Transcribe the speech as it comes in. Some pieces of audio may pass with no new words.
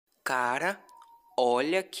Cara,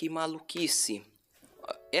 olha que maluquice.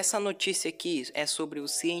 Essa notícia aqui é sobre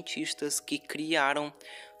os cientistas que criaram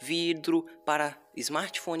vidro para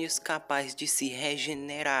smartphones capazes de se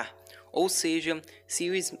regenerar. Ou seja,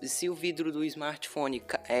 se o vidro do smartphone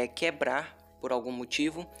quebrar por algum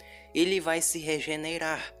motivo, ele vai se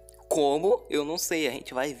regenerar. Como? Eu não sei, a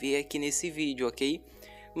gente vai ver aqui nesse vídeo, ok?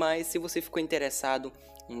 Mas se você ficou interessado,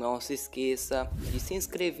 não se esqueça de se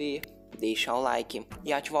inscrever, deixar o like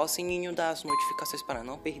e ativar o sininho das notificações para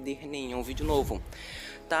não perder nenhum vídeo novo.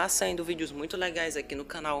 Tá saindo vídeos muito legais aqui no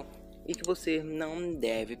canal e que você não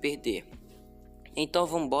deve perder. Então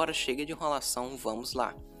vambora, chega de enrolação, vamos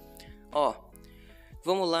lá.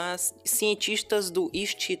 Vamos lá, cientistas do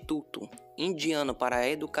Instituto Indiano para a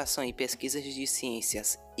Educação e Pesquisas de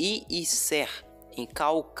Ciências IISER em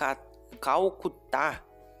Calcutá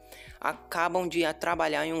acabam de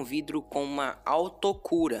trabalhar em um vidro com uma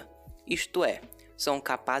autocura, isto é, são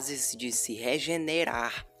capazes de se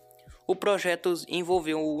regenerar. O projeto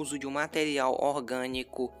envolveu o uso de um material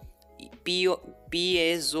orgânico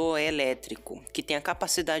piezoelétrico que tem a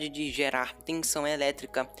capacidade de gerar tensão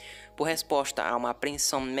elétrica por resposta a uma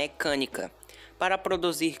pressão mecânica para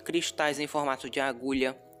produzir cristais em formato de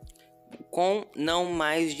agulha com não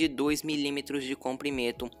mais de 2 milímetros de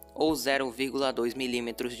comprimento ou 0,2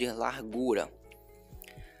 milímetros de largura.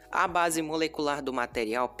 A base molecular do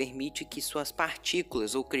material permite que suas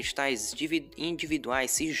partículas ou cristais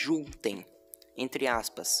individuais se juntem, entre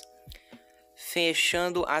aspas,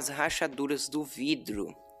 fechando as rachaduras do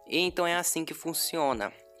vidro. E então é assim que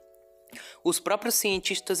funciona. Os próprios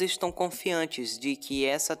cientistas estão confiantes de que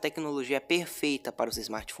essa tecnologia é perfeita para os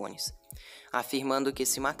smartphones, afirmando que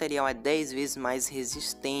esse material é 10 vezes mais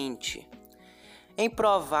resistente. É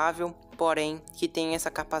improvável, porém, que tenha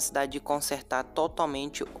essa capacidade de consertar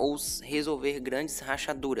totalmente ou resolver grandes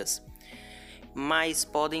rachaduras, mas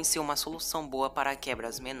podem ser uma solução boa para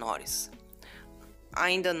quebras menores.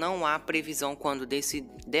 Ainda não há previsão quando desse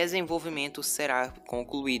desenvolvimento será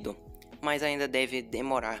concluído, mas ainda deve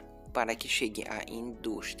demorar para que chegue à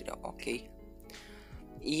indústria, ok?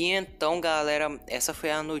 E então, galera, essa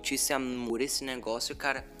foi a notícia por esse negócio,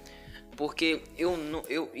 cara, porque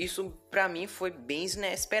isso pra mim foi bem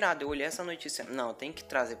inesperado. Eu olhei essa notícia, não, tem que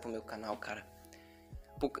trazer pro meu canal, cara,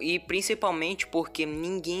 e principalmente porque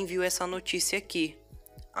ninguém viu essa notícia aqui.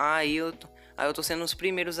 Aí eu tô sendo os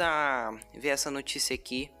primeiros a ver essa notícia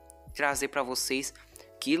aqui, trazer pra vocês.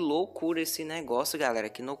 Que loucura esse negócio, galera,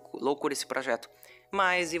 que loucura esse projeto.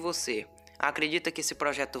 Mas e você? Acredita que esse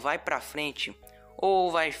projeto vai pra frente? Ou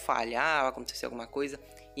vai falhar, vai acontecer alguma coisa?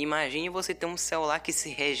 Imagine você ter um celular que se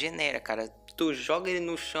regenera, cara. Tu joga ele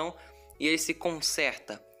no chão e ele se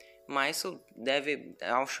conserta. Mas isso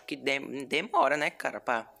acho que demora, né, cara,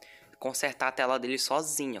 pra consertar a tela dele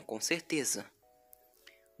sozinha, com certeza.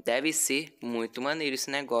 Deve ser muito maneiro esse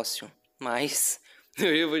negócio. Mas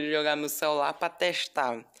eu vou jogar meu celular pra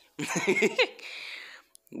testar.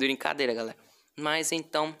 Brincadeira, galera. Mas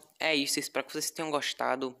então é isso. Espero que vocês tenham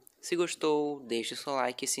gostado. Se gostou, deixe o seu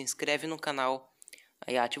like, se inscreve no canal.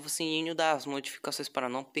 Aí ativa o sininho das notificações para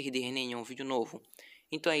não perder nenhum vídeo novo.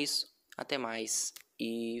 Então é isso. Até mais.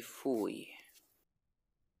 E fui.